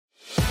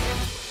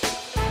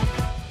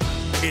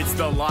It's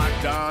the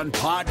Locked On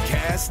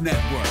Podcast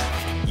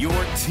Network, your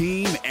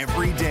team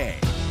every day.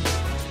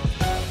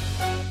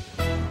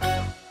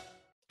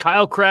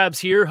 Kyle Krabs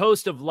here,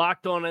 host of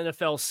Locked On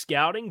NFL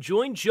Scouting.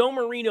 Join Joe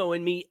Marino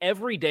and me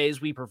every day as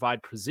we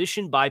provide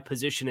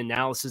position-by-position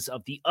analysis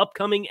of the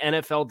upcoming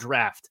NFL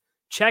Draft.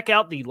 Check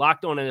out the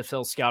Locked On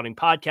NFL Scouting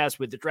podcast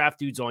with the Draft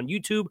Dudes on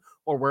YouTube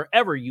or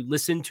wherever you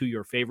listen to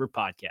your favorite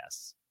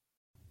podcasts.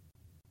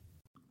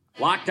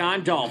 Locked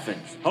On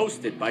Dolphins,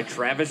 hosted by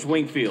Travis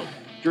Wingfield,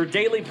 your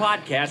daily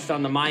podcast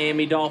on the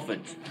Miami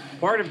Dolphins,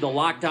 part of the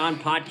Locked On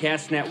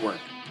Podcast Network,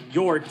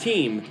 your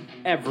team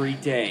every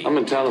day. I'm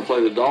in town to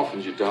play the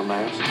Dolphins, you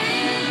dumbass.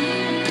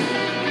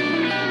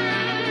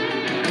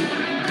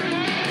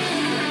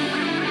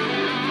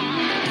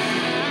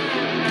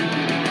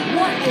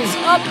 What is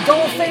up,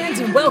 Dolphin fans,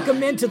 and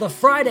welcome into the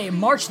Friday,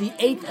 March the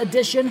 8th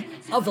edition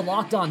of the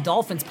Locked On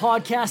Dolphins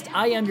podcast.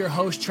 I am your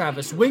host,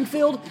 Travis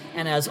Wingfield,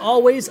 and as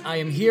always, I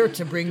am here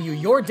to bring you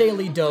your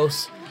daily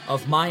dose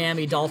of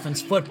Miami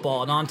Dolphins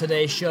football. And on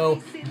today's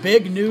show,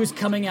 big news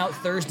coming out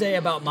Thursday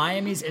about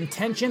Miami's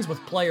intentions with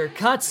player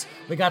cuts.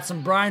 We got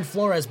some Brian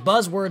Flores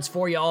buzzwords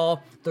for you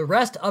all, the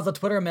rest of the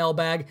Twitter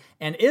mailbag,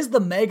 and is the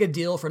mega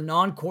deal for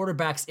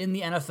non-quarterbacks in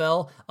the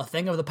NFL a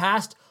thing of the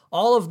past?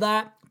 All of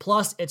that,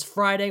 plus it's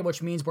Friday,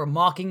 which means we're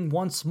mocking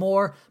once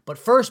more. But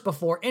first,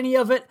 before any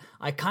of it,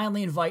 I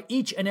kindly invite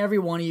each and every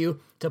one of you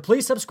to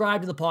please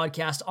subscribe to the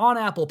podcast on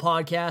Apple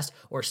Podcasts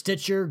or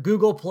Stitcher,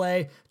 Google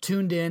Play,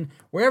 Tuned In,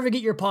 wherever you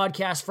get your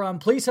podcast from.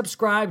 Please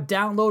subscribe,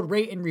 download,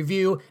 rate, and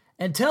review.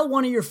 And tell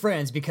one of your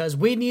friends, because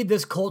we need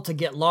this cult to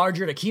get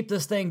larger to keep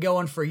this thing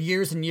going for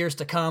years and years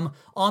to come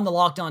on the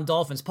Locked On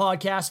Dolphins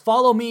podcast.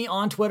 Follow me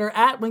on Twitter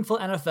at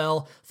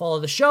WingfieldNFL. Follow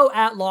the show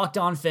at Locked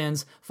On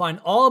Fins. Find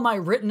all of my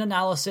written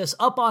analysis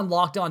up on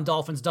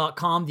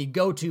LockedOnDolphins.com, the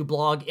go-to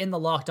blog in the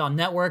Locked On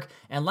network.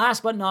 And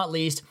last but not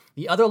least,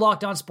 the other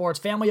Locked On Sports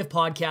family of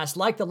podcasts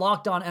like the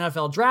Locked On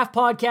NFL Draft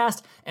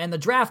podcast and the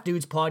Draft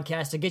Dudes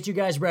podcast to get you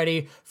guys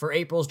ready for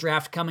April's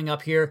draft coming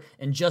up here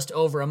in just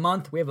over a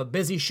month. We have a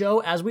busy show,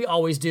 as we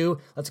always do.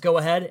 Let's go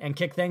ahead and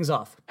kick things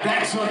off.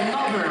 That's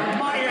another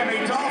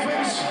Miami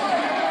Dolphins.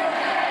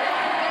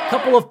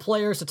 Couple of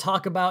players to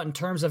talk about in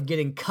terms of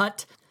getting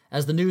cut,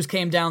 as the news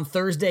came down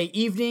Thursday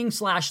evening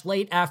 /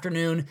 late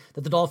afternoon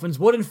that the Dolphins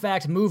would in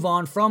fact move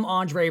on from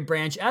Andre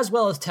Branch as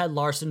well as Ted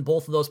Larson,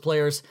 both of those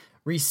players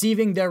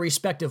receiving their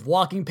respective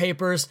walking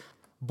papers.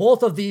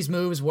 Both of these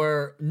moves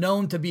were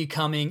known to be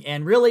coming,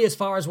 and really, as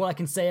far as what I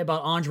can say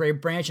about Andre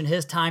Branch and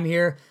his time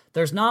here,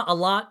 there's not a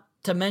lot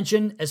to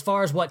mention as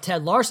far as what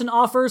Ted Larson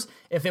offers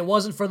if it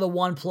wasn't for the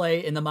one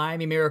play in the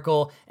Miami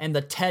Miracle and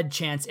the Ted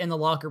chants in the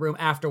locker room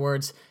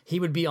afterwards. He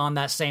would be on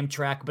that same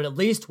track, but at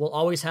least we'll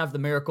always have the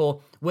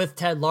Miracle with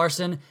Ted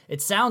Larson.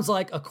 It sounds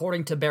like,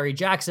 according to Barry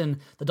Jackson,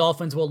 the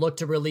Dolphins will look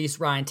to release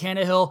Ryan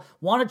Tannehill,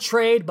 want to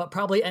trade, but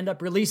probably end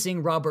up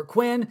releasing Robert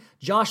Quinn,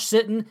 Josh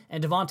Sitton,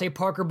 and Devontae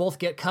Parker both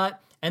get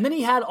cut. And then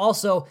he had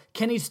also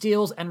Kenny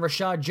Stills and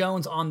Rashad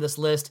Jones on this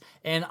list,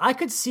 and I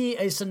could see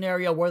a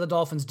scenario where the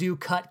Dolphins do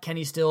cut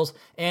Kenny Stills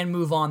and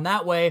move on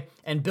that way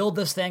and build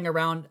this thing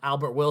around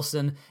Albert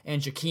Wilson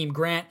and Jakeem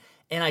Grant.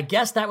 And I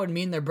guess that would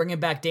mean they're bringing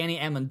back Danny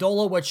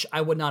Amendola, which I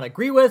would not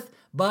agree with,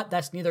 but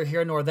that's neither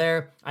here nor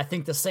there. I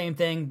think the same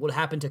thing would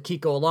happen to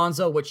Kiko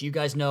Alonso, which you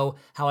guys know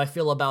how I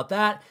feel about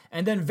that.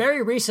 And then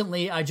very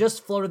recently, I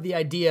just floated the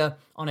idea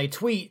on a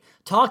tweet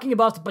talking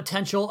about the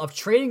potential of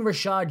trading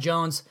Rashad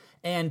Jones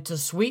and to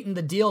sweeten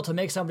the deal to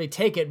make somebody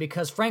take it,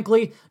 because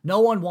frankly,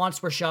 no one wants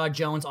Rashad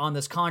Jones on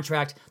this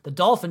contract. The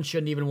Dolphins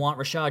shouldn't even want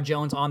Rashad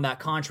Jones on that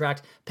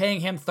contract.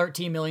 Paying him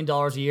 $13 million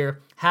a year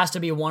has to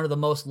be one of the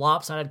most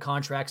lopsided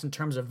contracts in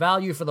terms of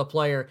value for the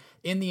player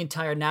in the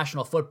entire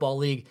National Football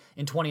League.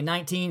 In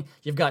 2019,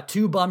 you've got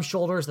two bum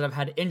shoulders that have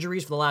had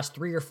injuries for the last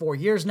 3 or 4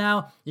 years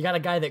now. You got a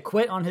guy that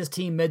quit on his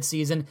team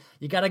midseason.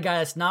 You got a guy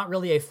that's not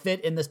really a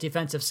fit in this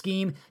defensive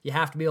scheme. You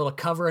have to be able to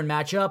cover and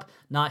match up,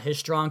 not his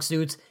strong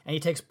suits. And he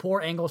takes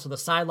poor angles to the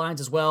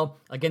sidelines as well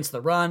against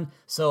the run.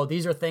 So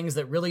these are things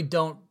that really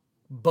don't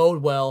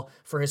bode well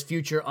for his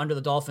future under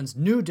the Dolphins'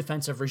 new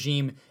defensive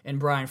regime in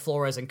Brian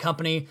Flores and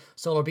company.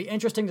 So it'll be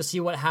interesting to see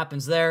what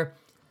happens there.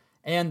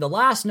 And the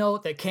last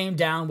note that came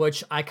down,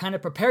 which I kind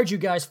of prepared you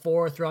guys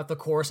for throughout the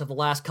course of the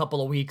last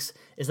couple of weeks,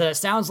 is that it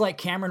sounds like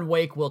Cameron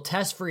Wake will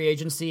test free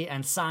agency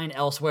and sign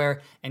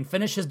elsewhere and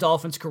finish his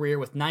Dolphins career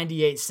with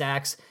 98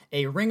 sacks.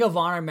 A Ring of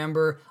Honor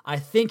member. I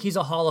think he's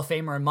a Hall of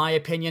Famer in my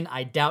opinion.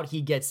 I doubt he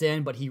gets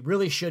in, but he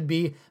really should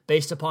be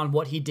based upon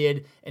what he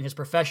did in his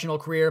professional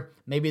career.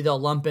 Maybe they'll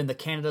lump in the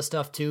Canada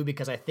stuff too,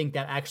 because I think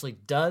that actually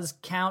does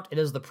count. It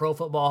is the Pro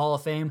Football Hall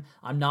of Fame.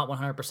 I'm not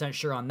 100%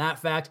 sure on that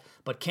fact,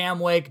 but Cam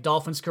Wake,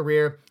 Dolphins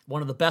career,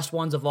 one of the best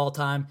ones of all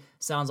time.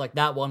 Sounds like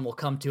that one will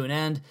come to an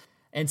end.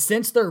 And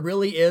since there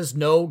really is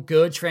no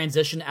good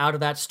transition out of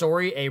that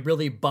story, a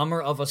really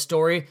bummer of a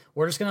story,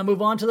 we're just going to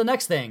move on to the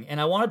next thing. And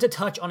I wanted to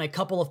touch on a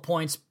couple of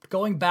points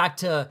going back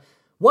to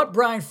what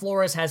Brian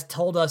Flores has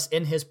told us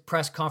in his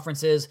press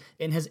conferences,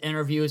 in his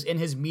interviews, in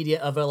his media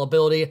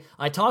availability.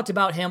 I talked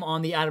about him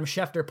on the Adam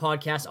Schefter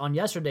podcast on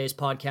yesterday's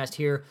podcast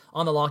here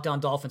on the Locked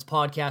On Dolphins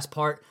podcast,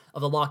 part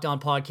of the Locked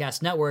On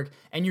Podcast Network,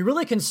 and you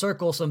really can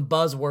circle some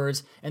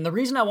buzzwords. And the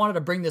reason I wanted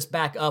to bring this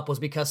back up was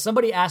because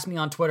somebody asked me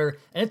on Twitter,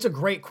 and it's a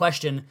great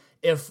question,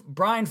 if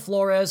Brian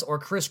Flores or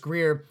Chris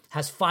Grier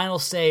has final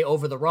say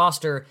over the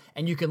roster,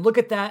 and you can look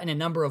at that in a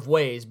number of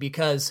ways,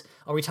 because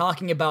are we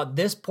talking about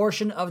this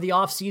portion of the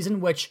offseason,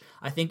 which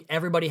I think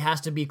everybody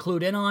has to be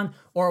clued in on,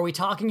 or are we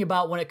talking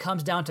about when it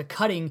comes down to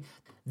cutting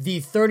the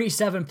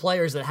 37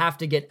 players that have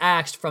to get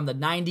axed from the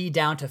 90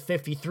 down to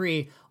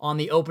 53 on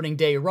the opening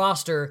day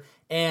roster?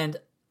 And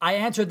I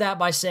answered that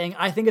by saying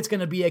I think it's going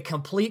to be a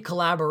complete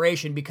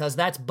collaboration, because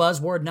that's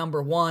buzzword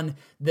number one,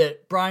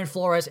 that Brian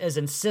Flores is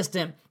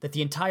insistent that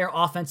the entire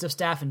offensive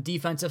staff and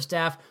defensive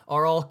staff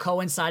are all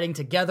coinciding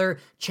together.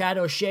 Chad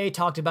O'Shea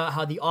talked about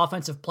how the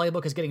offensive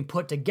playbook is getting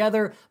put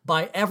together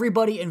by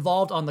everybody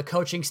involved on the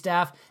coaching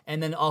staff.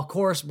 And then, of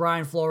course,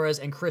 Brian Flores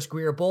and Chris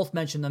Grier both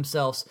mentioned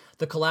themselves,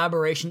 the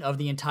collaboration of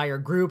the entire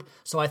group.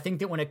 So I think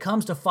that when it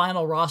comes to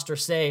final roster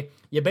say,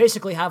 you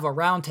basically have a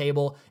round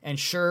table, and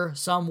sure,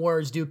 some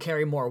words do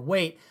carry more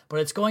weight, but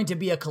it's going to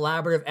be a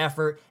collaborative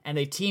effort and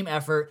a team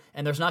effort,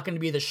 and there's not going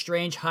to be the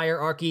strange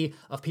hierarchy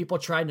of people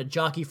trying to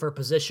jockey for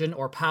position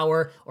or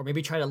power, or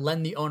maybe try to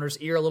lend the owner's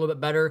ear a little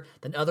bit better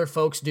than other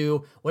folks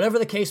do. Whatever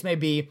the case may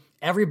be,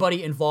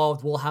 everybody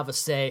involved will have a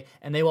say,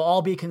 and they will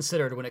all be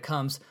considered when it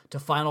comes to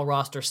final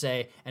roster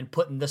say and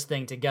putting this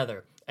thing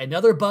together.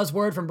 Another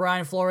buzzword from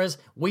Brian Flores,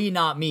 we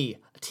not me.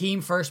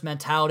 Team first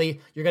mentality.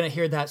 You're going to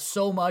hear that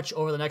so much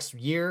over the next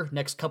year,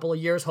 next couple of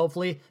years,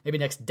 hopefully, maybe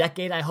next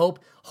decade, I hope.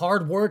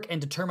 Hard work and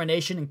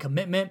determination and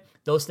commitment,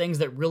 those things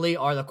that really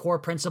are the core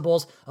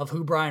principles of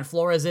who Brian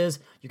Flores is.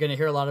 You're going to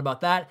hear a lot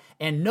about that.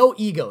 And no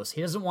egos.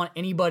 He doesn't want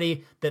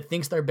anybody that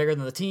thinks they're bigger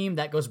than the team.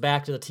 That goes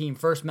back to the team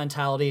first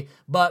mentality.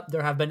 But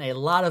there have been a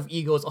lot of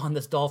egos on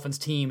this Dolphins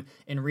team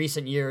in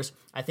recent years.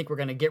 I think we're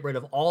going to get rid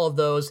of all of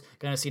those.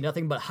 Going to see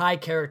nothing but high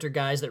character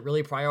guys that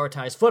really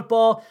prioritize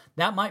football.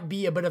 That might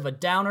be a bit of a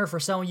downer for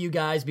some of you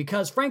guys,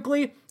 because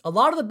frankly, a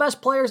lot of the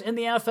best players in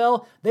the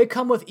NFL, they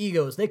come with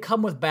egos. They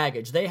come with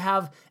baggage. They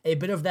have a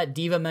bit of that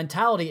diva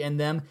mentality in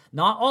them.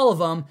 Not all of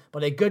them,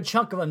 but a good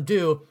chunk of them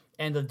do.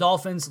 And the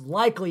Dolphins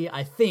likely,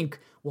 I think,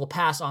 will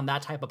pass on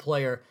that type of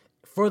player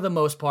for the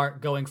most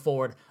part going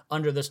forward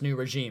under this new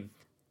regime.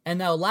 And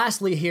now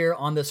lastly here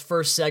on this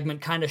first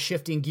segment, kind of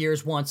shifting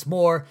gears once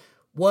more,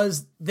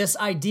 was this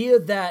idea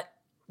that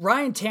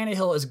Ryan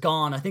Tannehill is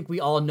gone. I think we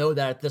all know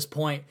that at this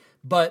point.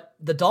 But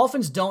the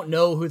Dolphins don't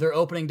know who their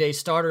opening day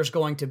starter is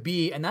going to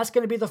be, and that's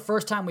going to be the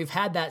first time we've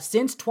had that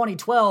since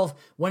 2012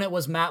 when it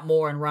was Matt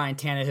Moore and Ryan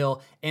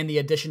Tannehill and the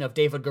addition of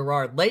David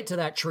Garrard late to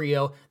that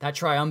trio, that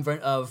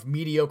triumvirate of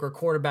mediocre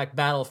quarterback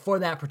battle for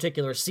that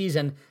particular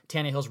season.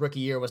 Tannehill's rookie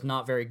year was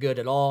not very good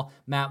at all.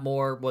 Matt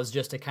Moore was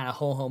just a kind of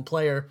ho-hum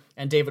player,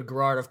 and David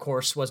Garrard, of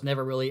course, was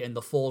never really in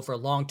the fold for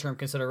long-term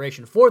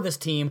consideration for this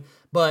team,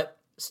 but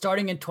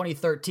starting in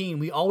 2013,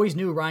 we always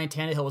knew Ryan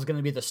Tannehill was going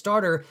to be the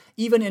starter.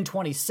 Even in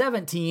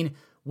 2017,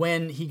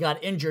 when he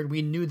got injured,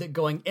 we knew that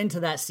going into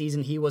that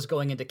season, he was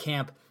going into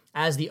camp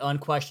as the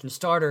unquestioned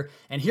starter.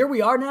 And here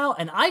we are now,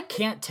 and I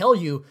can't tell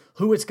you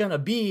who it's going to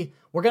be.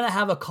 We're going to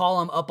have a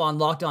column up on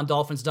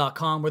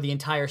LockedOnDolphins.com where the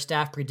entire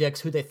staff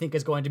predicts who they think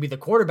is going to be the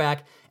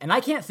quarterback, and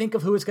I can't think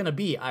of who it's going to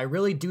be. I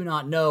really do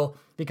not know,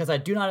 because I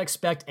do not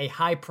expect a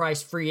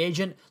high-priced free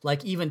agent,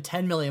 like even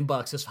 $10 million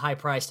is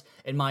high-priced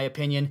in my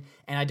opinion,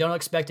 and I don't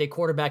expect a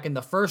quarterback in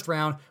the first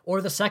round or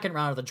the second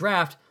round of the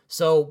draft.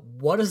 So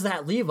what does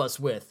that leave us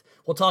with?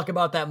 We'll talk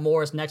about that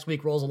more as next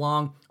week rolls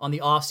along on the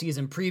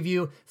offseason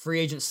preview, free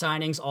agent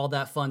signings, all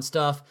that fun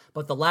stuff.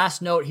 But the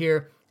last note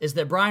here is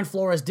that Brian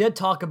Flores did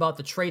talk about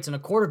the traits in a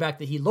quarterback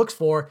that he looks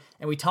for,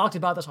 and we talked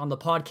about this on the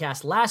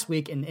podcast last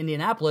week in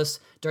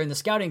Indianapolis during the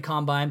scouting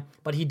combine,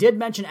 but he did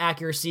mention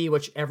accuracy,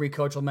 which every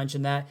coach will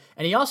mention that,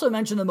 and he also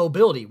mentioned the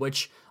mobility,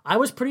 which I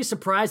was pretty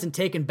surprised and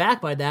taken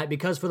back by that,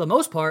 because for the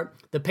most part,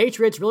 the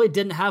Patriots really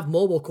didn't have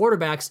mobile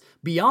quarterbacks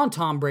beyond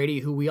Tom Brady,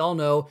 who we all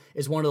know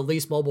is one of the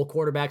least mobile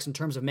quarterbacks in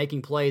terms of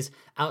making plays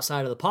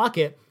outside of the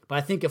pocket. But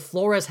I think if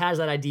Flores has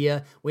that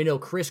idea, we know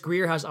Chris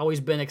Grier has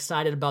always been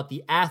excited about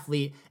the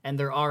athlete and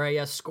their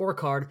RAS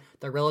scorecard,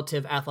 their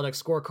relative athletic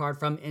scorecard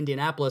from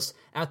Indianapolis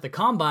at the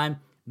combine.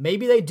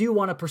 Maybe they do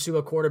want to pursue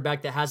a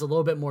quarterback that has a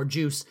little bit more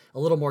juice, a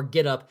little more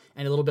get up,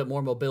 and a little bit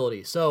more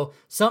mobility. So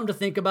something to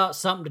think about,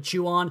 something to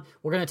chew on.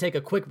 We're going to take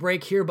a quick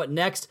break here, but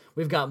next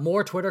we've got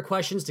more Twitter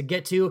questions to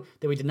get to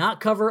that we did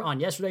not cover on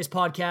yesterday's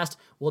podcast.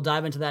 We'll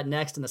dive into that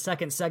next in the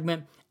second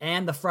segment,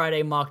 and the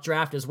Friday mock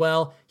draft as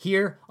well,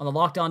 here on the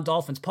Locked On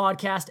Dolphins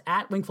podcast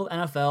at Wingfield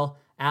NFL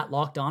at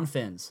Locked On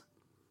Fins.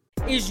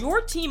 Is your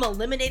team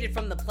eliminated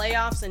from the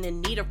playoffs and in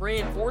need of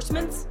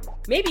reinforcements?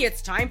 Maybe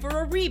it's time for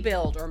a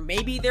rebuild, or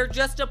maybe they're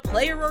just a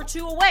player or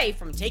two away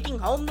from taking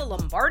home the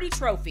Lombardi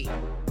Trophy.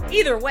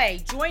 Either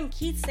way, join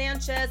Keith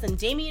Sanchez and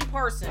Damian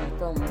Parson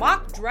for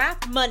Mock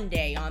Draft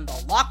Monday on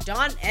the Locked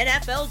On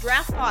NFL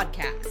Draft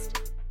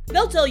Podcast.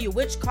 They'll tell you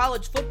which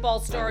college football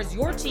stars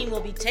your team will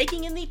be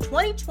taking in the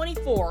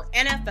 2024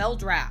 NFL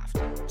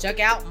Draft. Check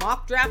out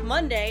Mock Draft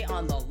Monday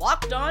on the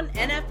Locked On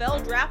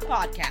NFL Draft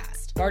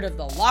Podcast, part of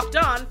the Locked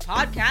On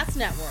Podcast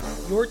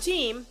Network, your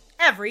team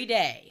every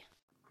day.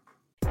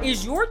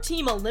 Is your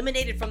team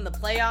eliminated from the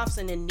playoffs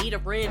and in need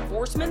of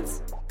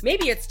reinforcements?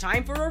 Maybe it's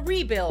time for a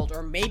rebuild,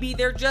 or maybe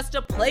they're just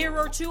a player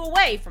or two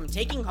away from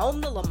taking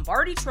home the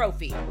Lombardi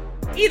Trophy.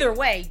 Either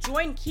way,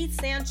 join Keith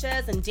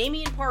Sanchez and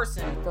Damian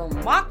Parson for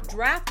Mock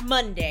Draft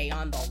Monday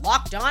on the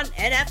Locked On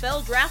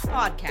NFL Draft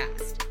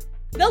Podcast.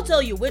 They'll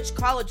tell you which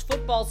college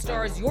football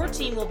stars your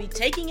team will be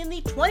taking in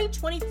the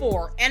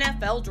 2024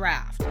 NFL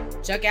Draft.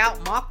 Check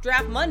out Mock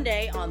Draft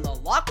Monday on the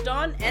Locked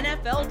On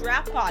NFL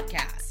Draft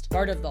Podcast,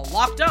 part of the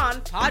Locked On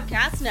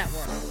Podcast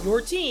Network, your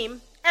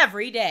team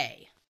every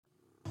day.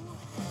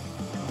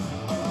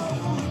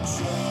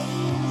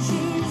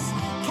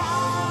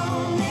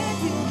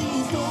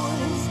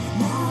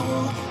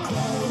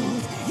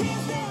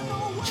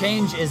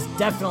 Change is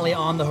definitely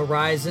on the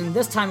horizon.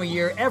 This time of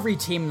year, every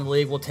team in the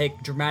league will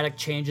take dramatic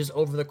changes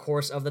over the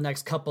course of the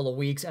next couple of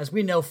weeks. As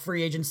we know,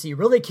 free agency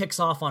really kicks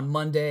off on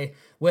Monday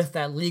with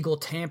that legal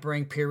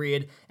tampering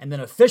period, and then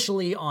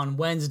officially on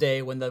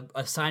Wednesday when the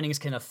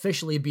signings can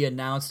officially be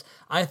announced.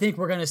 I think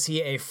we're going to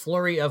see a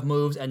flurry of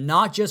moves, and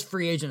not just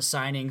free agent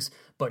signings,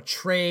 but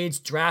trades,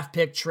 draft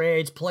pick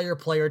trades, player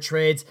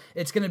trades.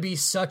 It's going to be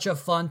such a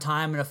fun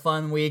time and a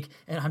fun week,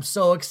 and I'm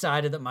so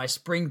excited that my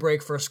spring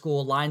break for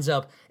school lines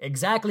up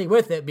exactly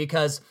with it,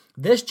 because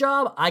this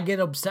job, I get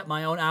to set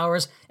my own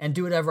hours and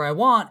do whatever I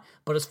want,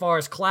 but as far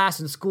as class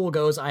and school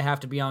goes, I have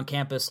to be on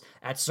campus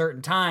at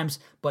certain times,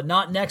 but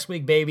not next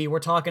week, baby. We're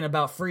talking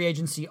about free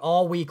agency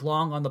all week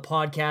long on the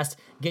podcast,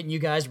 getting you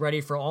guys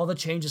ready for all the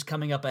changes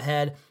coming up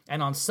ahead.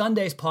 And on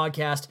Sunday's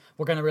podcast,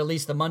 we're going to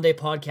release the Monday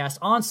podcast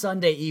on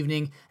Sunday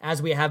evening,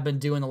 as we have been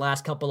doing the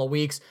last couple of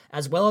weeks,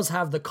 as well as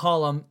have the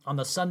column on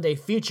the Sunday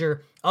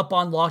feature up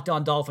on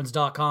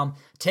LockedOnDolphins.com,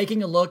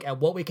 taking a look at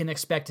what we can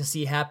expect to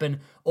see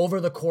happen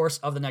over the course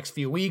of the next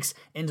few weeks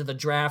into the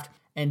draft,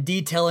 and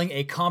detailing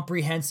a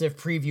comprehensive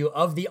preview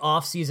of the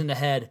offseason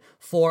ahead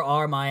for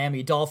our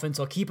Miami Dolphins.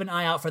 So keep an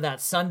eye out for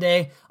that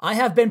Sunday. I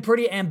have been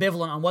pretty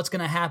ambivalent on what's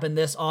going to happen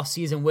this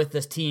offseason with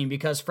this team,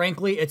 because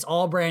frankly, it's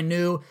all brand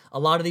new. A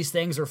lot of these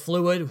things are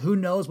fluid. Who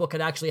knows what could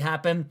actually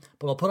happen?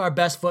 But we'll put our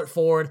best foot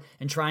forward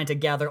in trying to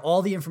gather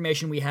all the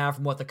information we have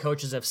from what the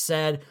coaches have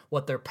said,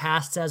 what their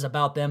past says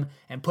about them,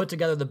 and put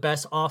together the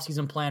best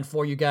offseason plan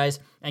for you guys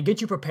and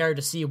get you prepared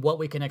to see what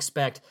we can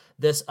expect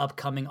this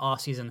upcoming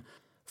offseason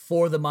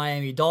for the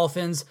Miami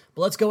Dolphins.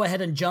 But let's go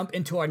ahead and jump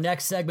into our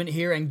next segment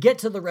here and get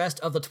to the rest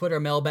of the Twitter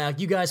mailbag.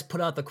 You guys put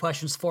out the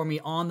questions for me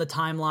on the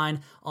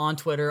timeline on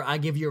Twitter. I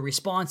give you a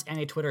response and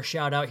a Twitter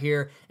shout out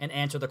here and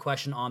answer the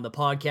question on the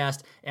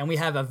podcast. And we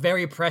have a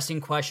very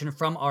pressing question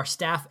from our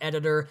staff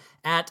editor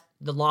at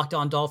the Locked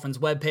On Dolphins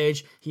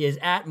webpage. He is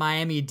at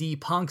Miami D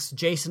Punks.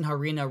 Jason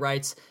Harina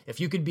writes, if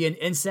you could be an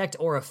insect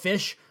or a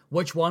fish,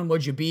 which one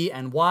would you be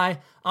and why?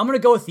 I'm going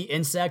to go with the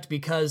insect,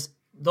 because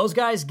those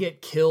guys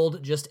get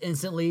killed just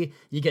instantly.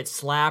 You get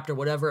slapped or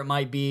whatever it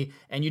might be,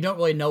 and you don't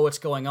really know what's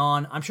going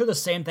on. I'm sure the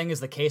same thing is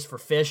the case for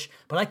fish,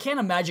 but I can't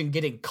imagine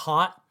getting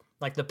caught,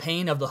 like the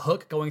pain of the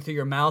hook going through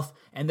your mouth,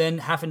 and then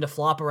having to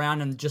flop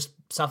around and just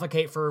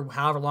suffocate for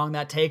however long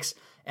that takes.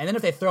 And then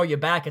if they throw you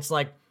back, it's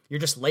like you're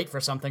just late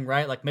for something,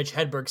 right? Like Mitch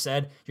Hedberg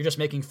said, you're just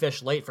making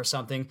fish late for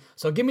something.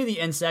 So give me the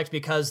insect,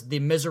 because the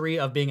misery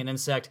of being an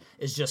insect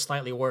is just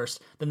slightly worse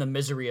than the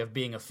misery of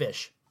being a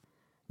fish.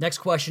 Next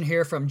question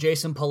here from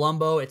Jason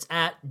Palumbo. It's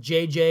at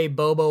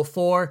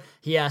JJBobo4.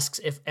 He asks,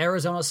 if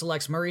Arizona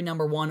selects Murray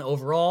number 1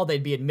 overall,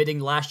 they'd be admitting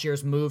last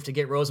year's move to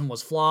get Rosen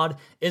was flawed.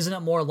 Isn't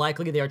it more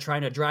likely they are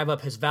trying to drive up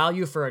his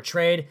value for a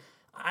trade?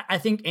 I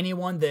think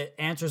anyone that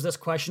answers this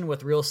question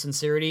with real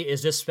sincerity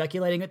is just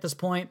speculating at this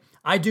point.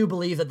 I do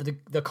believe that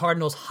the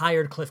Cardinals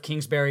hired Cliff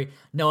Kingsbury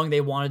knowing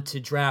they wanted to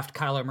draft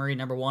Kyler Murray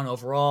number 1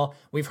 overall.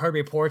 We've heard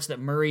reports that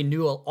Murray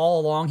knew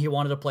all along he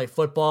wanted to play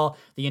football.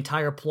 The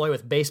entire ploy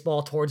with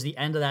baseball towards the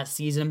end of that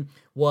season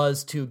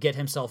was to get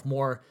himself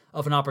more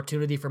of an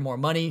opportunity for more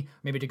money,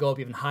 maybe to go up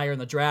even higher in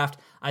the draft.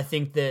 I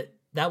think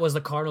that was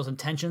the Cardinals'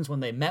 intentions when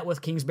they met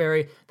with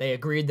Kingsbury. They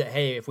agreed that,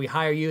 hey, if we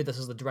hire you, this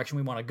is the direction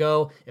we want to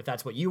go, if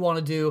that's what you want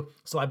to do.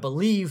 So I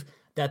believe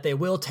that they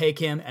will take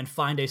him and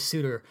find a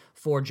suitor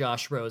for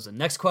Josh Rosen.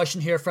 Next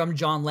question here from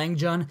John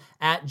Langjun,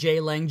 at J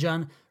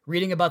Langjun.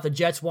 Reading about the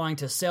Jets wanting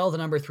to sell the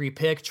number 3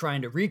 pick,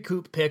 trying to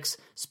recoup picks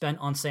spent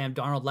on Sam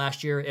Darnold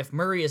last year. If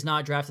Murray is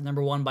not drafted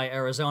number 1 by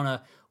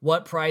Arizona,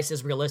 what price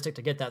is realistic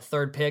to get that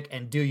 3rd pick,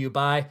 and do you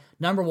buy?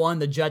 Number 1,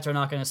 the Jets are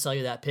not going to sell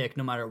you that pick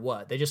no matter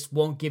what. They just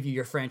won't give you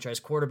your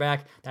franchise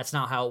quarterback. That's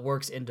not how it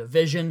works in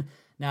division.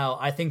 Now,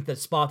 I think the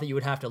spot that you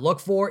would have to look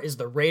for is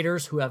the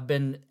Raiders, who have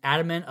been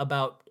adamant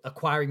about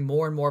acquiring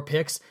more and more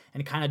picks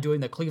and kind of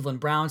doing the Cleveland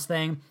Browns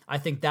thing. I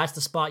think that's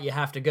the spot you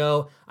have to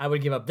go. I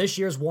would give up this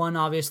year's one,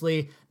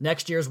 obviously,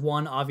 next year's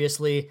one,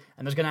 obviously,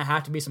 and there's going to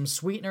have to be some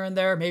sweetener in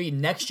there. Maybe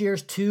next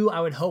year's two, I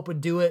would hope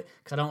would do it,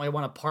 because I don't really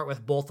want to part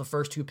with both the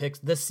first 2 picks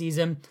this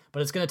season,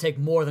 but it's going to take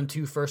more than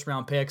 2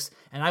 first-round picks,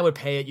 and I would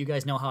pay it. You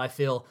guys know how I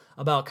feel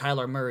about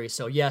Kyler Murray,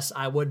 so yes,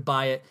 I would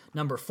buy it.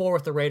 Number 4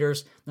 with the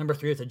Raiders, number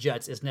 3 with the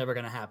Jets is never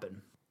going to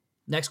happen.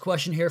 Next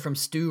question here from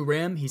Stu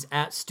Rim. He's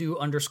at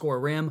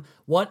Stu_Rim.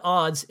 What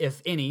odds,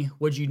 if any,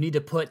 would you need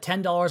to put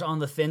 $10 on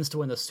the Fins to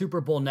win the Super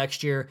Bowl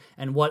next year?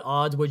 And what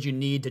odds would you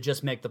need to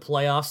just make the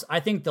playoffs? I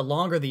think the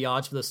longer the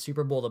odds for the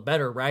Super Bowl, the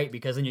better, right?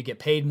 Because then you get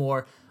paid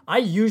more. I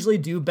usually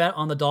do bet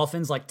on the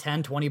Dolphins like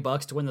 $10,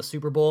 $20 to win the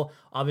Super Bowl.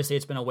 Obviously,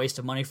 it's been a waste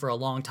of money for a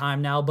long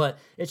time now, but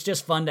it's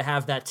just fun to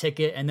have that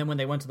ticket. And then when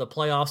they went to the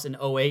playoffs in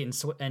 2008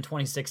 and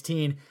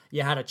 2016,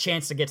 you had a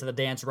chance to get to the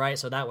dance, right?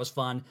 So that was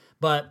fun.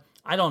 But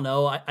I don't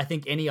know. I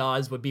think any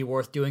odds would be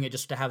worth doing it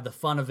just to have the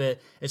fun of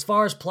it. As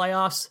far as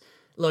playoffs,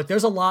 look,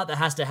 there's a lot that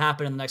has to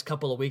happen in the next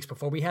couple of weeks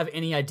before we have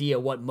any idea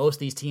what most of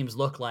these teams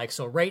look like.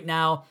 So right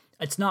now,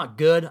 it's not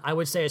good, I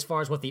would say, as far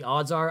as what the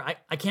odds are.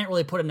 I can't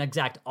really put an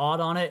exact odd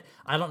on it.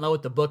 I don't know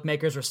what the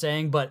bookmakers are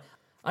saying, but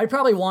I'd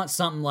probably want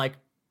something like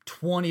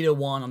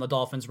 20-1 on the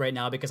Dolphins right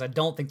now, because I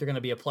don't think they're going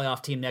to be a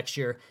playoff team next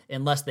year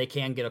unless they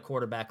can get a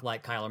quarterback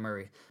like Kyler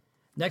Murray.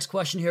 Next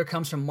question here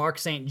comes from Mark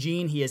St.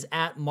 Jean. He is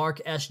at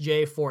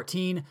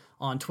MarkSJ14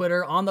 on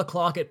Twitter. On the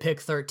clock at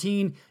pick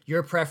 13,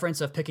 your preference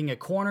of picking a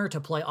corner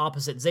to play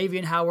opposite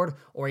Xavier Howard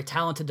or a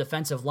talented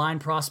defensive line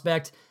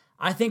prospect.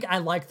 I think I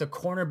like the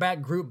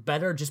cornerback group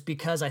better just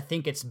because I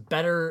think it's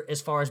better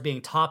as far as being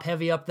top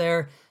heavy up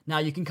there. Now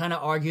you can kind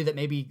of argue that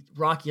maybe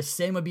Rock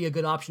Ya-Sin would be a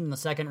good option in the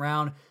second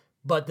round,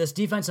 but this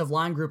defensive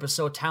line group is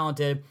so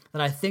talented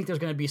that I think there's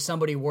going to be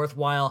somebody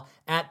worthwhile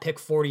at pick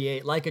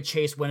 48, like a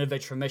Chase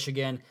Winovich from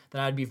Michigan,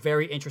 that I'd be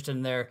very interested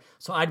in there.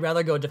 So I'd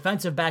rather go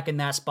defensive back in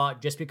that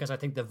spot just because I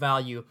think the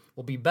value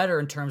will be better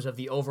in terms of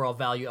the overall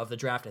value of the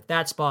draft at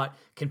that spot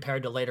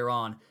compared to later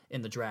on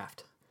in the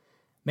draft.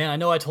 Man, I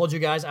know I told you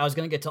guys I was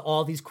going to get to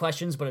all these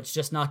questions, but it's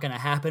just not going to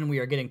happen. We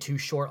are getting too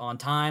short on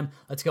time.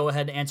 Let's go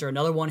ahead and answer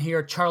another one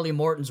here. Charlie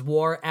Morton's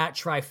War at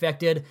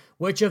Trifected.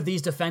 Which of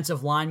these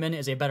defensive linemen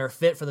is a better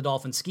fit for the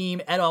Dolphin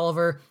scheme? Ed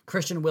Oliver,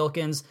 Christian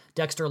Wilkins,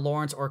 Dexter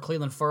Lawrence, or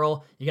Cleveland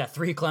Ferrell? You got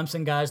 3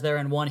 Clemson guys there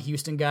and 1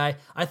 Houston guy.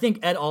 I think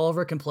Ed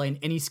Oliver can play in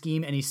any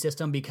scheme, any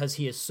system, because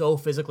he is so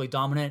physically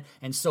dominant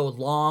and so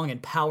long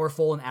and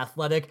powerful and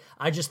athletic.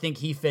 I just think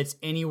he fits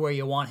anywhere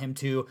you want him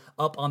to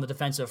up on the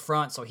defensive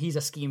front, so he's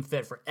a scheme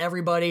fit for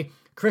everybody.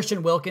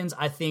 Christian Wilkins,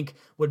 I think,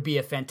 would be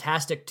a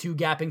fantastic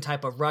 2-gapping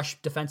type of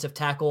rush defensive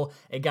tackle,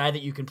 a guy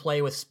that you can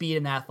play with speed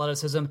and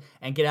athleticism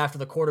and get after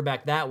the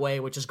quarterback that way,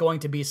 which is going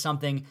to be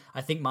something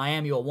I think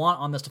Miami will want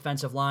on this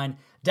defensive line.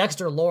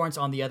 Dexter Lawrence,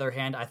 on the other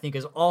hand, I think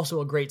is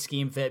also a great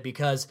scheme fit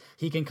because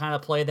he can kind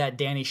of play that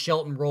Danny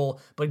Shelton role,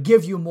 but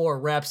give you more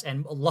reps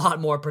and a lot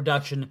more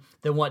production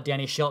than what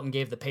Danny Shelton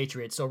gave the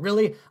Patriots. So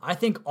really, I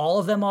think all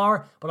of them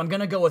are, but I'm going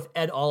to go with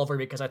Ed Oliver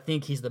because I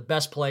think he's the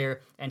best player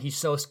and he's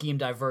so scheme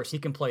diverse. He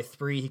can play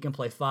 3, he can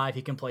play 5,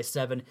 he can play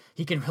 7.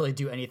 He can really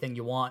do anything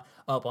you want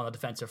up on the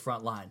defensive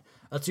front line.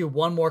 Let's do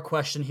one more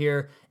question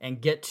here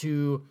and get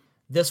to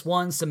this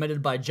one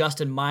submitted by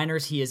Justin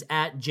Miners. He is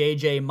at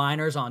JJ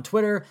Miners on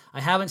Twitter.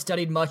 I haven't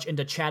studied much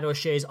into Chad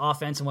O'Shea's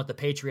offense and what the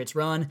Patriots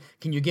run.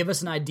 Can you give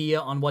us an idea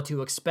on what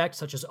to expect,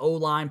 such as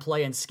O-line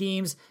play and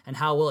schemes, and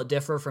how will it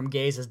differ from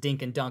Gaze's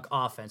dink and dunk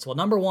offense? Well,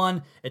 number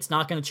one, it's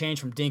not going to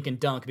change from dink and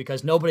dunk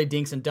because nobody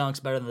dinks and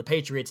dunks better than the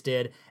Patriots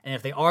did. And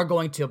if they are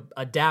going to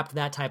adapt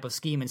that type of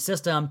scheme and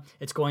system,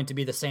 it's going to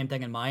be the same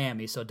thing in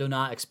Miami. So do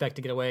not expect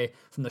to get away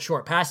from the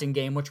short passing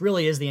game, which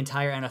really is the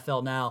entire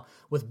NFL now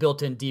with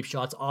built-in deep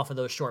shots off of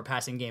those short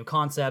passing game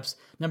concepts.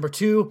 Number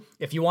two,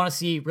 if you want to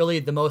see really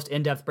the most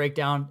in-depth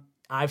breakdown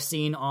I've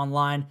seen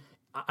online,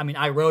 I mean,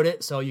 I wrote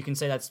it, so you can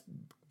say that's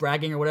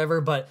bragging or whatever,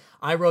 but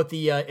I wrote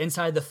the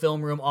Inside the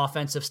Film Room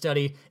offensive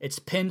study. It's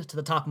pinned to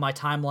the top of my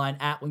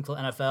timeline at Wingfield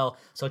NFL,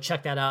 so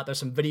check that out. There's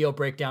some video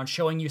breakdown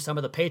showing you some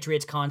of the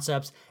Patriots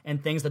concepts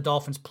and things the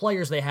Dolphins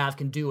players they have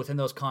can do within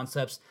those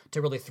concepts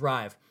to really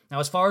thrive. Now,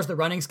 as far as the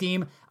running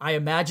scheme, I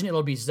imagine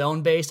it'll be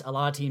zone-based. A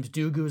lot of teams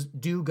do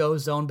go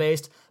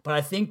zone-based, but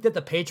I think that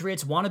the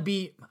Patriots want to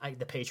be,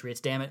 the Patriots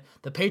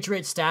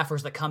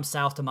staffers that come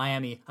south to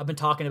Miami. I've been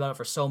talking about it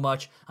for so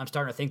much, I'm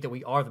starting to think that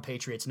we are the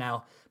Patriots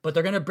now. But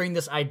they're going to bring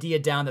this idea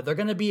down that they're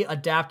going to be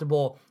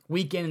adaptable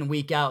week in and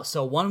week out.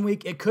 So one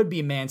week it could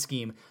be man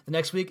scheme. The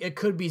next week it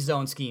could be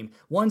zone scheme.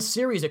 One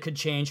series it could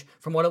change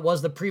from what it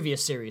was the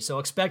previous series. So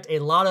expect a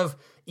lot of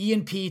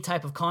E&P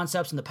type of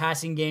concepts in the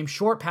passing game,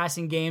 short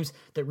passing games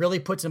that really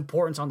puts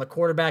importance on the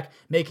quarterback,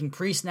 making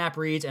pre-snap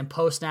reads and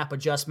post-snap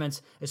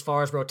adjustments as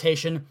far as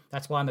rotation.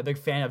 That's why I'm a big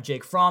fan of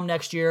Jake Fromm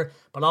next year,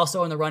 but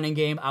also in the running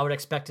game, I would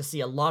expect to see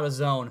a lot of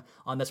zone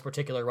on this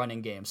particular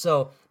running game.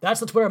 So that's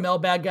the Twitter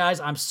mailbag, guys.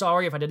 I'm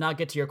sorry if I did not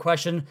get to your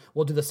question.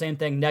 We'll do the same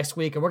thing next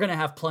week, and we're going to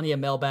have plenty of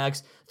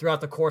mailbags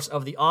throughout the course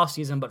of the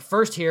offseason. But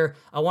first here,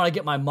 I want to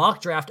get my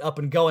mock draft up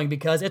and going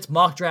because it's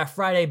Mock Draft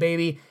Friday,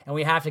 baby, and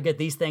we have to get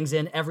these things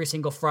in every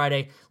single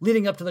Friday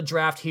leading up to the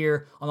draft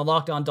here on the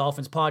Locked On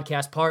Dolphins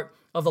podcast, part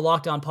of the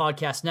Locked On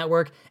Podcast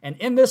Network. And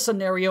in this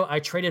scenario, I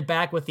traded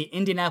back with the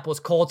Indianapolis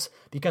Colts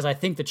because I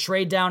think the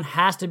trade down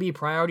has to be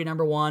priority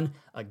number one.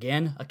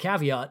 Again, a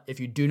caveat, if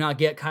you do not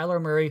get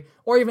Kyler Murray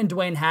or even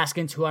Dwayne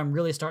Haskins, who I'm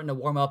really starting to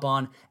warm up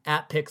on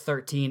at pick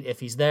 13 if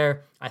he's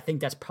there. I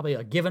think that's probably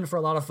a given for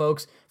a lot of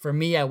folks. For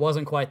me, I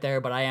wasn't quite there,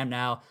 but I am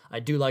now.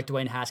 I do like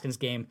Dwayne Haskins'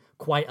 game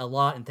quite a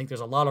lot and think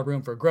there's a lot of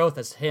room for growth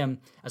as him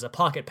as a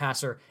pocket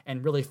passer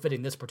and really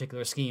fitting this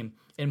particular scheme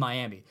in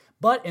Miami.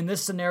 But in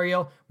this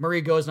scenario,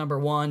 Murray goes number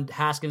one,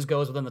 Haskins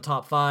goes within the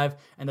top 5,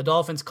 and the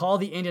Dolphins call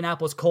the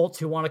Indianapolis Colts,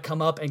 who want to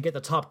come up and get the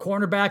top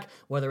cornerback,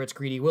 whether it's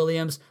Greedy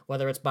Williams,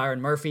 whether it's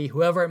Byron Murphy,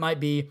 whoever it might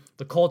be.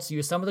 The Colts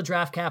use some of the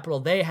draft capital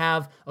they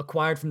have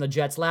acquired from the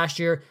Jets last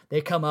year.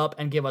 They come up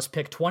and give us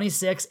pick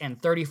 26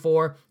 and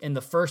 34 in the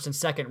first and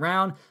second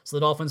round. So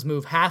the Dolphins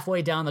move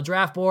halfway down the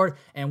draft board,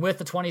 and with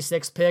the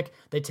 26th pick,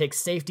 they take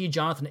safety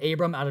Jonathan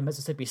Abram out of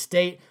Mississippi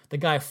State. The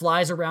guy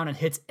flies around and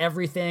hits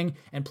everything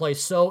and plays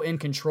so in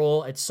control.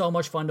 It's so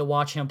much fun to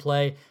watch him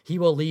play. He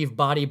will leave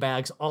body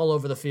bags all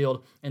over the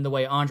field in the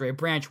way Andre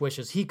Branch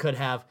wishes he could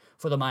have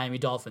for the Miami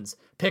Dolphins.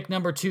 Pick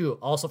number 2,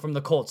 also from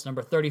the Colts,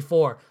 number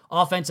 34,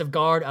 offensive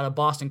guard out of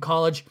Boston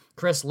College,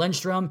 Chris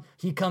Lindstrom.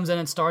 He comes in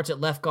and starts at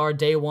left guard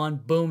day one.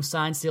 Boom,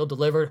 signed, sealed,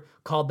 delivered.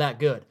 Called that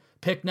good.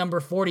 Pick number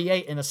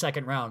 48 in the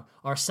second round,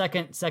 our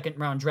second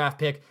round draft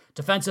pick,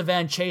 defensive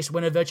end Chase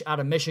Winovich out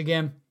of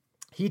Michigan.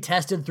 He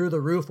tested through the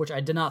roof, which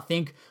I did not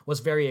think was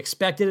very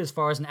expected as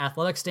far as an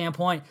athletic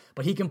standpoint,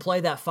 but he can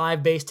play that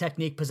 5-base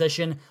technique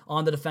position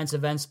on the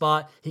defensive end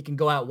spot. He can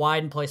go out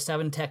wide and play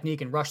 7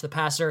 technique and rush the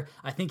passer.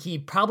 I think he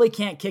probably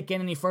can't kick in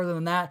any further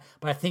than that,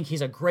 but I think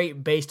he's a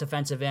great base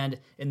defensive end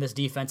in this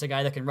defense, a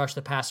guy that can rush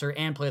the passer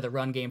and play the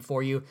run game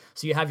for you.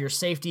 So you have your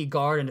safety,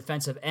 guard, and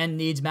defensive end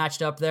needs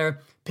matched up there.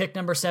 Pick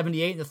number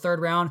 78 in the third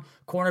round,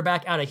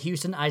 cornerback out of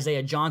Houston,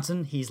 Isaiah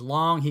Johnson. He's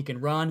long, he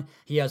can run,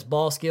 he has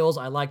ball skills.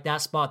 I like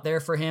that spot there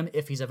for him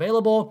if he's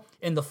available.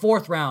 In the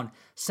fourth round,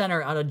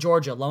 center out of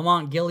Georgia,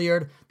 Lamont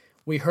Gilliard.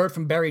 We heard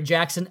from Barry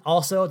Jackson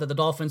also that the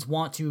Dolphins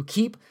want to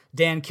keep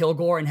Dan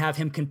Kilgore and have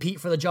him compete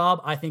for the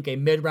job. I think a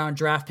mid-round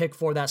draft pick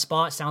for that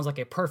spot sounds like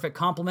a perfect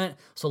compliment.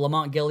 So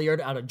Lamont Gilliard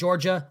out of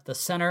Georgia, the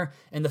center.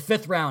 In the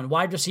 5th round,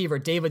 wide receiver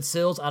David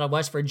Sills out of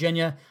West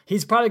Virginia.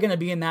 He's probably going to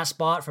be in that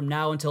spot from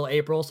now until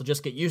April, so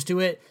just get used to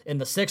it. In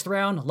the 6th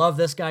round, love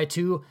this guy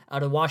too,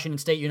 out of Washington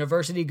State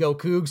University, go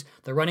Cougs.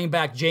 The running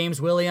back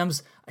James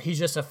Williams. He's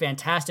just a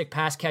fantastic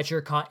pass catcher,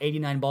 caught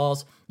 89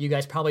 balls. You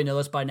guys probably know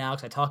this by now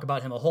because I talk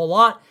about him a whole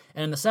lot.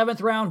 And in the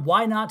 7th round,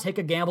 why not take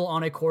a gamble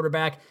on a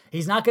quarterback?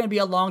 He's not going to be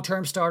a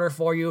long-term starter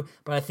for you,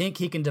 but I think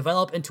he can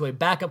develop into a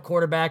backup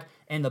quarterback.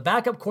 And the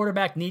backup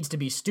quarterback needs to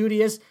be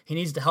studious. He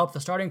needs to help the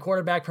starting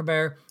quarterback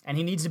prepare, and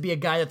he needs to be a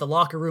guy that the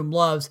locker room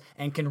loves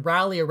and can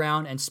rally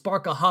around and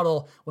spark a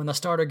huddle when the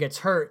starter gets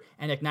hurt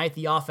and ignite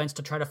the offense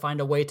to try to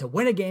find a way to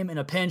win a game in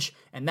a pinch.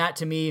 And that,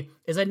 to me,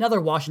 is another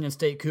Washington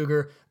State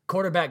Cougar,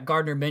 quarterback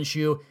Gardner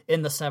Minshew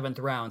in the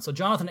 7th round. So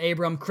Jonathan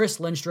Abram, Chris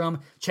Lindstrom,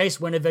 Chase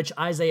Winovich,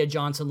 Isaiah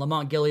Johnson,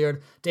 Lamont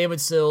Gilliard,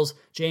 David Sills,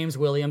 James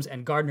Williams,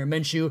 and Gardner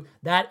Minshew.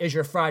 That is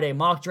your Friday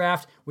mock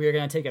draft. We are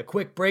going to take a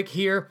quick break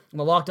here on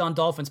the Locked On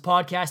Dolphins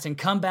podcast and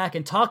come back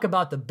and talk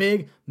about the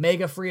big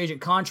mega free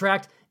agent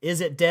contract. Is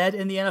it dead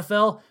in the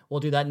NFL? We'll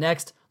do that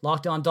next.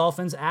 Locked On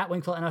Dolphins at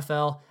Wingfield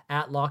NFL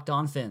at Locked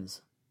On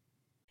Fins.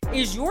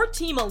 Is your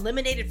team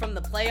eliminated from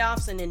the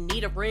playoffs and in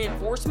need of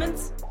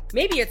reinforcements?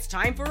 Maybe it's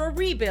time for a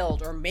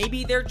rebuild, or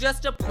maybe they're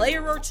just a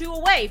player or two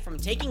away from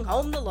taking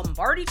home the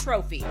Lombardi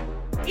Trophy.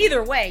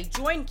 Either way,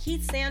 join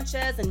Keith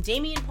Sanchez and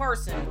Damian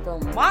Parson for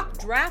Mock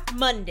Draft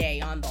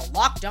Monday on the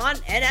Locked On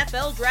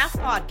NFL Draft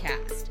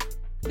Podcast.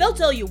 They'll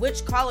tell you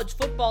which college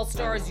football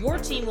stars your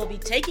team will be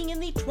taking in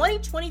the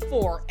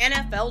 2024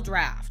 NFL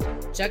Draft.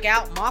 Check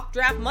out Mock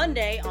Draft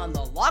Monday on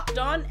the Locked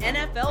On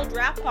NFL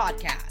Draft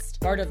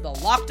Podcast, part of the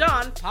Locked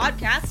On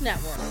Podcast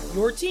Network,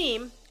 your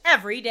team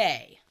every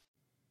day.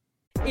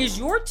 Is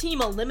your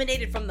team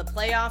eliminated from the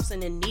playoffs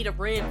and in need of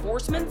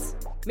reinforcements?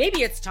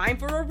 Maybe it's time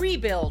for a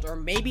rebuild, or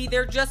maybe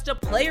they're just a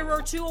player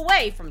or two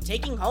away from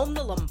taking home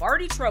the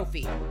Lombardi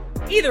Trophy.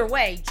 Either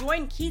way,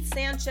 join Keith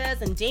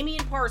Sanchez and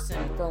Damian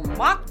Parson for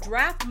Mock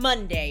Draft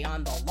Monday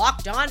on the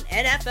Locked On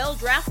NFL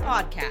Draft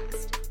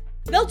Podcast.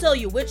 They'll tell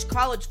you which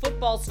college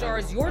football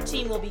stars your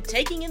team will be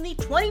taking in the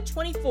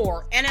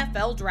 2024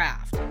 NFL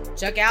Draft.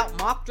 Check out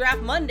Mock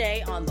Draft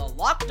Monday on the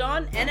Locked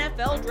On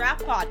NFL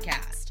Draft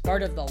Podcast,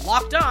 part of the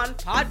Locked On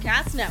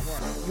Podcast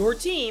Network, your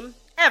team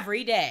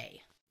every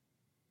day.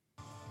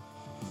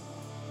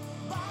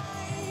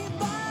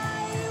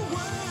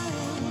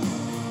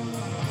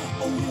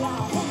 You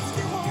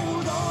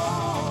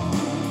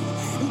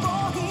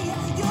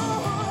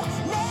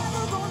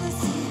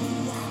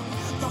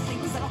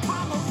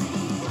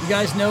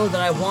guys know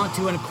that I want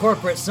to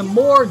incorporate some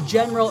more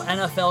general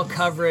NFL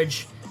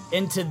coverage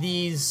into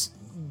these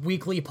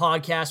weekly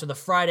podcasts, or the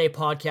Friday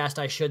podcast,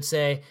 I should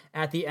say,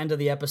 at the end of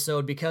the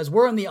episode, because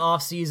we're in the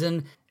off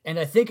season. And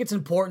I think it's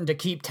important to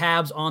keep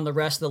tabs on the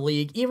rest of the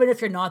league, even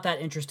if you're not that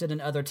interested in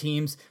other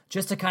teams,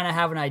 just to kind of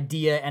have an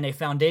idea and a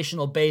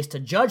foundational base to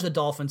judge the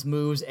Dolphins'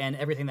 moves and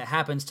everything that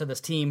happens to this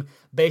team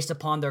based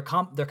upon their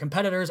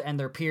competitors and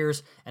their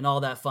peers and all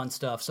that fun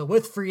stuff. So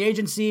with free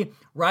agency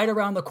right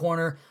around the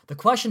corner, the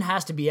question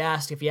has to be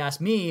asked, if you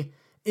ask me,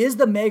 is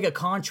the mega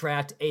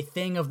contract a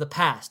thing of the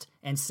past?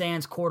 And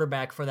sans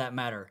quarterback for that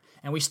matter.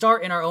 And we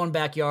start in our own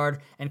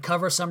backyard and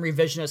cover some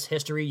revisionist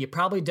history you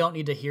probably don't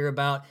need to hear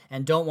about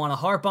and don't want to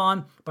harp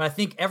on, but I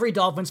think every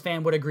Dolphins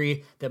fan would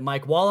agree that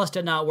Mike Wallace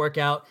did not work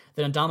out,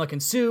 that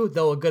Ndamukong Suh,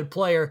 though a good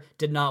player,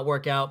 did not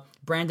work out,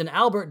 Brandon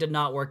Albert did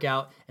not work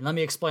out, and let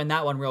me explain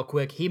that one real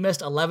quick. He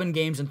missed 11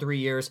 games in 3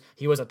 years.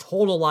 He was a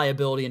total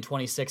liability in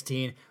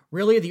 2016.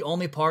 Really, the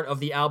only part of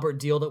the Albert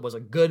deal that was a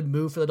good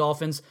move for the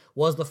Dolphins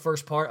was the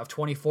first part of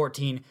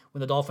 2014 when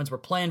the Dolphins were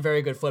playing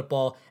very good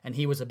football, and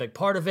he was a big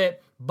part of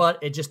it, but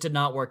it just did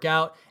not work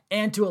out.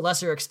 And to a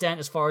lesser extent,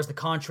 as far as the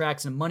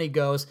contracts and money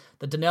goes,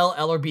 the Donnell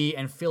Ellerbe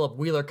and Philip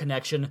Wheeler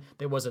connection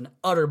that was an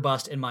utter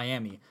bust in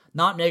Miami.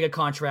 Not mega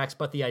contracts,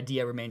 but the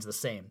idea remains the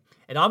same.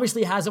 It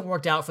obviously hasn't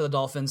worked out for the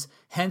Dolphins,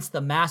 hence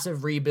the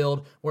massive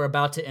rebuild we're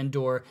about to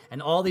endure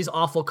and all these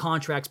awful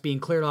contracts being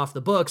cleared off the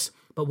books.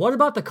 But what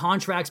about the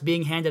contracts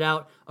being handed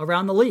out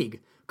around the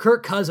league?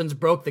 Kirk Cousins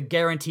broke the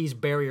guarantees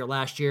barrier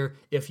last year,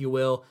 if you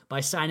will, by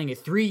signing a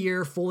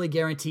 3-year, fully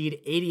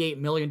guaranteed $88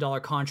 million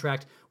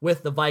contract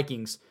with the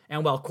Vikings.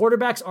 And while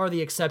quarterbacks are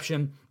the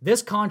exception,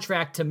 this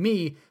contract, to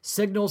me,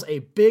 signals a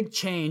big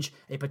change,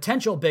 a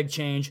potential big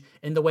change,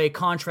 in the way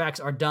contracts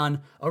are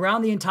done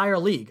around the entire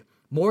league.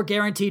 More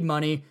guaranteed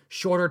money,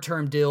 shorter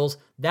term deals,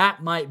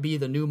 that might be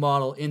the new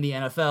model in the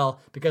NFL,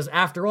 because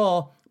after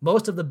all,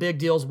 most of the big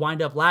deals wind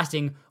up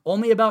lasting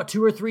only about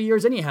 2 or 3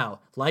 years anyhow,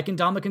 like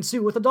Ndamukong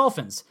Suh with the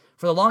Dolphins.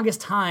 For the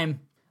longest time,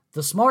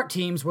 the smart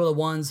teams were the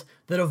ones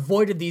that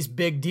avoided these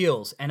big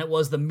deals, and it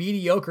was the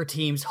mediocre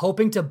teams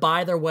hoping to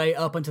buy their way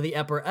up into the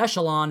upper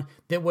echelon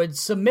that would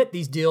submit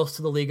these deals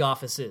to the league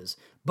offices.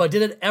 But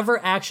did it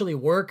ever actually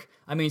work?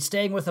 I mean,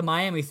 staying with the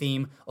Miami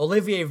theme,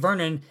 Olivier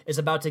Vernon is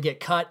about to get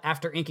cut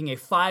after inking a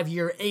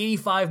 5-year,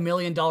 $85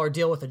 million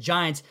deal with the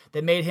Giants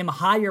that made him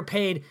higher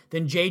paid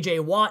than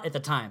J.J. Watt at the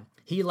time.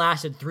 He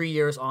lasted 3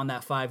 years on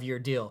that 5-year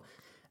deal.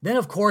 Then,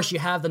 of course, you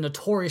have the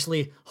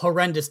notoriously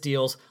horrendous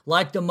deals,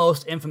 like the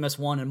most infamous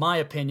one, in my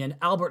opinion.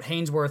 Albert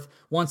Haynesworth,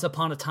 once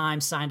upon a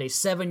time, signed a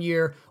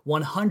 7-year,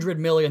 $100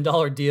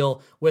 million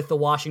deal with the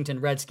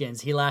Washington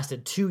Redskins. He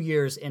lasted 2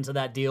 years into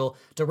that deal.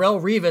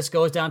 Darrelle Revis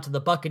goes down to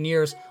the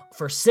Buccaneers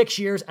for 6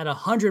 years at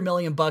 $100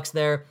 million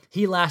there.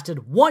 He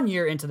lasted 1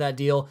 year into that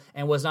deal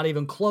and was not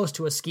even close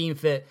to a scheme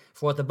fit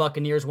for what the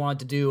Buccaneers wanted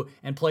to do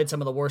and played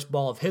some of the worst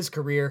ball of his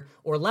career.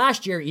 Or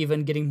last year,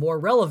 even getting more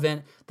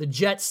relevant, the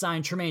Jets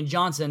signed Tremaine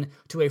Johnson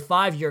to a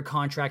 5-year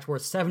contract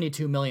worth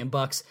 $72 million.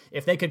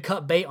 If they could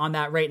cut bait on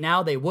that right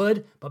now, they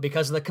would, but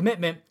because of the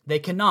commitment, they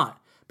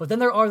cannot. But then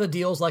there are the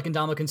deals like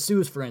Ndamukong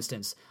Suh's, for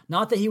instance.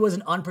 Not that he was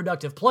an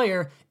unproductive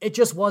player, it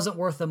just wasn't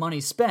worth the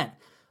money spent.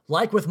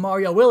 Like with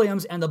Mario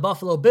Williams and the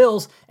Buffalo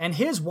Bills and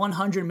his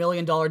 $100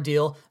 million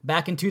deal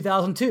back in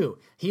 2002.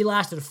 He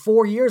lasted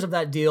 4 years of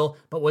that deal,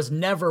 but was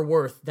never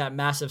worth that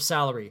massive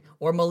salary.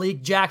 Or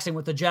Malik Jackson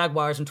with the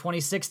Jaguars in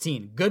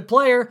 2016. Good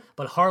player,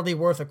 but hardly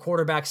worth a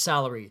quarterback's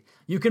salary.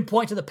 You can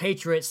point to the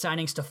Patriots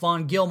signing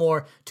Stephon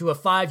Gilmore to a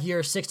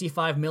 5-year,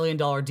 $65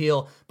 million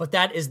deal, but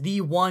that is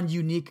the one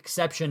unique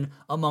exception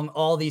among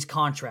all these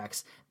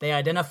contracts. They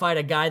identified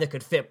a guy that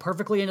could fit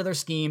perfectly into their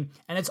scheme,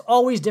 and it's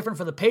always different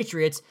for the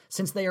Patriots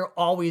since they are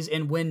always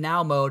in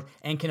win-now mode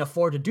and can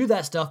afford to do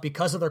that stuff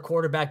because of their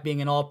quarterback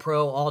being an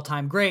all-pro,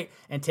 all-time great,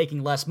 and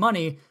taking less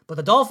money. But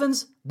the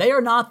Dolphins, they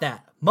are not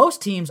that. Most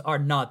teams are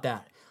not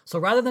that. So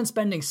rather than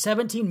spending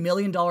 $17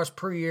 million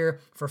per year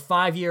for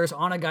 5 years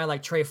on a guy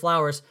like Trey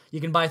Flowers,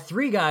 you can buy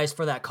 3 guys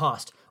for that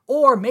cost.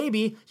 Or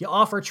maybe you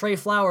offer Trey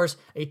Flowers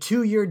a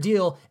 2-year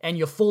deal and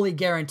you fully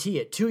guarantee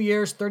it. 2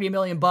 years, $30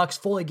 million,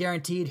 fully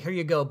guaranteed. Here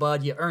you go,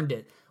 bud. You earned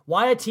it.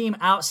 Why a team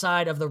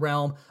outside of the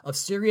realm of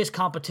serious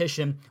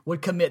competition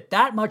would commit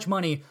that much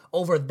money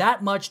over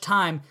that much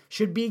time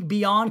should be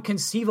beyond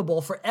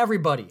conceivable for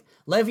everybody.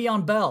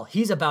 Le'Veon Bell,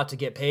 he's about to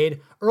get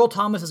paid. Earl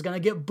Thomas is going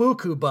to get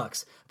buku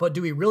bucks. But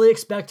do we really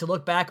expect to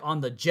look back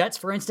on the Jets,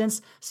 for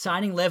instance,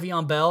 signing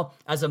Le'Veon Bell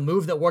as a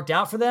move that worked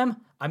out for them?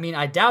 I mean,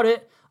 I doubt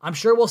it. I'm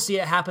sure we'll see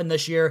it happen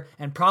this year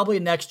and probably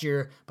next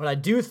year, but I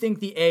do think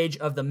the age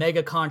of the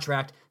mega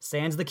contract,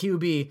 sans the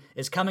QB,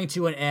 is coming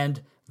to an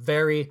end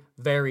very,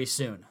 very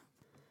soon.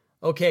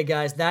 Okay,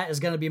 guys, that is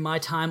going to be my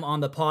time on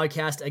the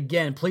podcast.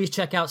 Again, please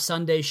check out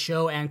Sunday's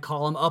show and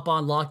column up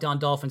on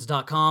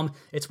LockedOnDolphins.com.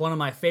 It's one of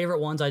my favorite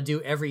ones I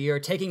do every year,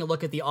 taking a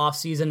look at the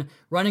offseason,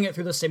 running it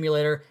through the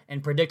simulator,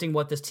 and predicting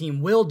what this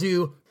team will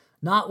do,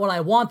 Not what I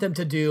want them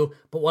to do,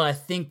 but what I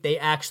think they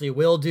actually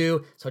will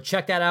do. So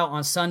check that out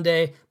on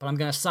Sunday, but I'm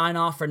going to sign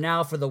off for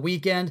now for the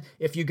weekend.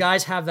 If you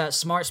guys have that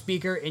smart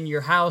speaker in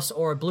your house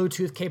or a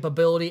Bluetooth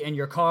capability in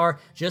your car,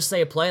 just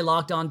say play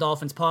Locked On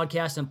Dolphins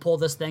podcast and pull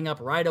this thing up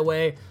right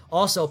away.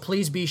 Also,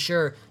 please be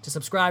sure to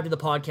subscribe to the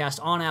podcast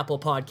on Apple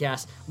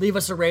Podcasts. Leave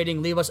us a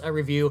rating, leave us a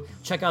review.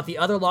 Check out the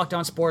other Locked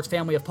On Sports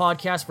family of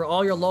podcasts for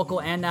all your local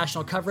and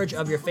national coverage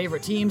of your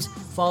favorite teams.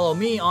 Follow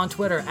me on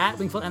Twitter at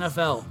Wingfield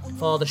NFL.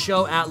 Follow the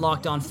show at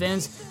Locked On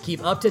Fins.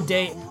 Keep up to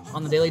date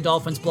on the Daily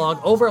Dolphins blog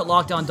over at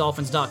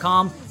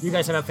LockedOnDolphins.com. You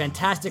guys have a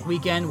fantastic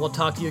weekend. We'll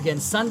talk to you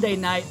again Sunday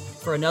night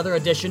for another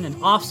edition, an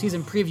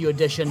off-season preview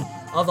edition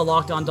of the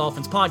Locked On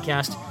Dolphins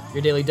podcast,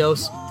 your daily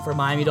dose for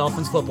Miami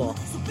Dolphins football.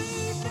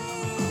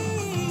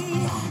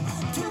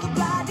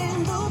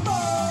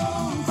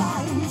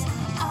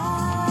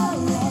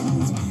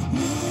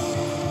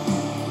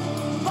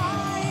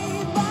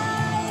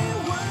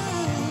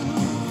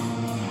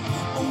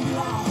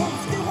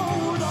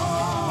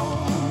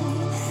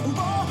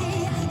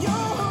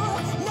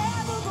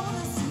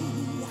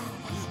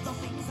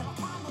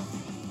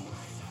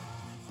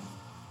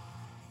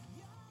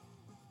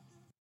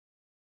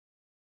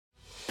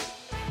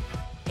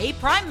 Hey,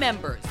 Prime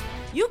members,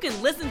 you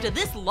can listen to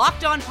this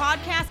Locked On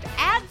podcast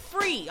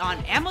ad-free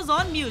on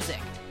Amazon Music.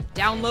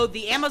 Download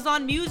the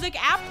Amazon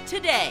Music app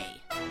today.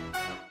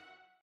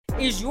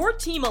 Is your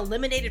team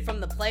eliminated from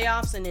the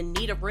playoffs and in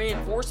need of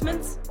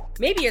reinforcements?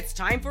 Maybe it's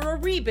time for a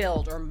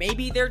rebuild, or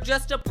maybe they're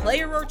just a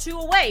player or two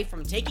away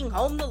from taking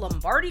home the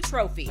Lombardi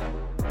Trophy.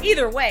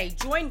 Either way,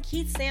 join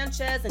Keith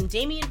Sanchez and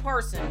Damian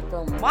Parson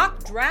for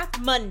Mock Draft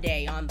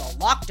Monday on the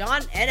Locked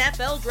On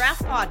NFL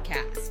Draft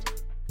Podcast.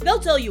 They'll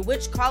tell you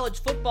which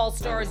college football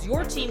stars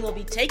your team will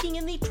be taking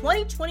in the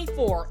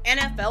 2024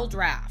 NFL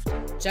Draft.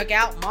 Check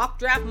out Mock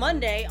Draft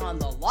Monday on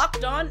the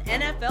Locked On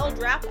NFL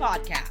Draft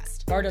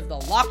Podcast, part of the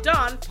Locked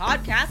On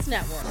Podcast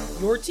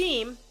Network. Your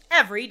team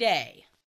every day.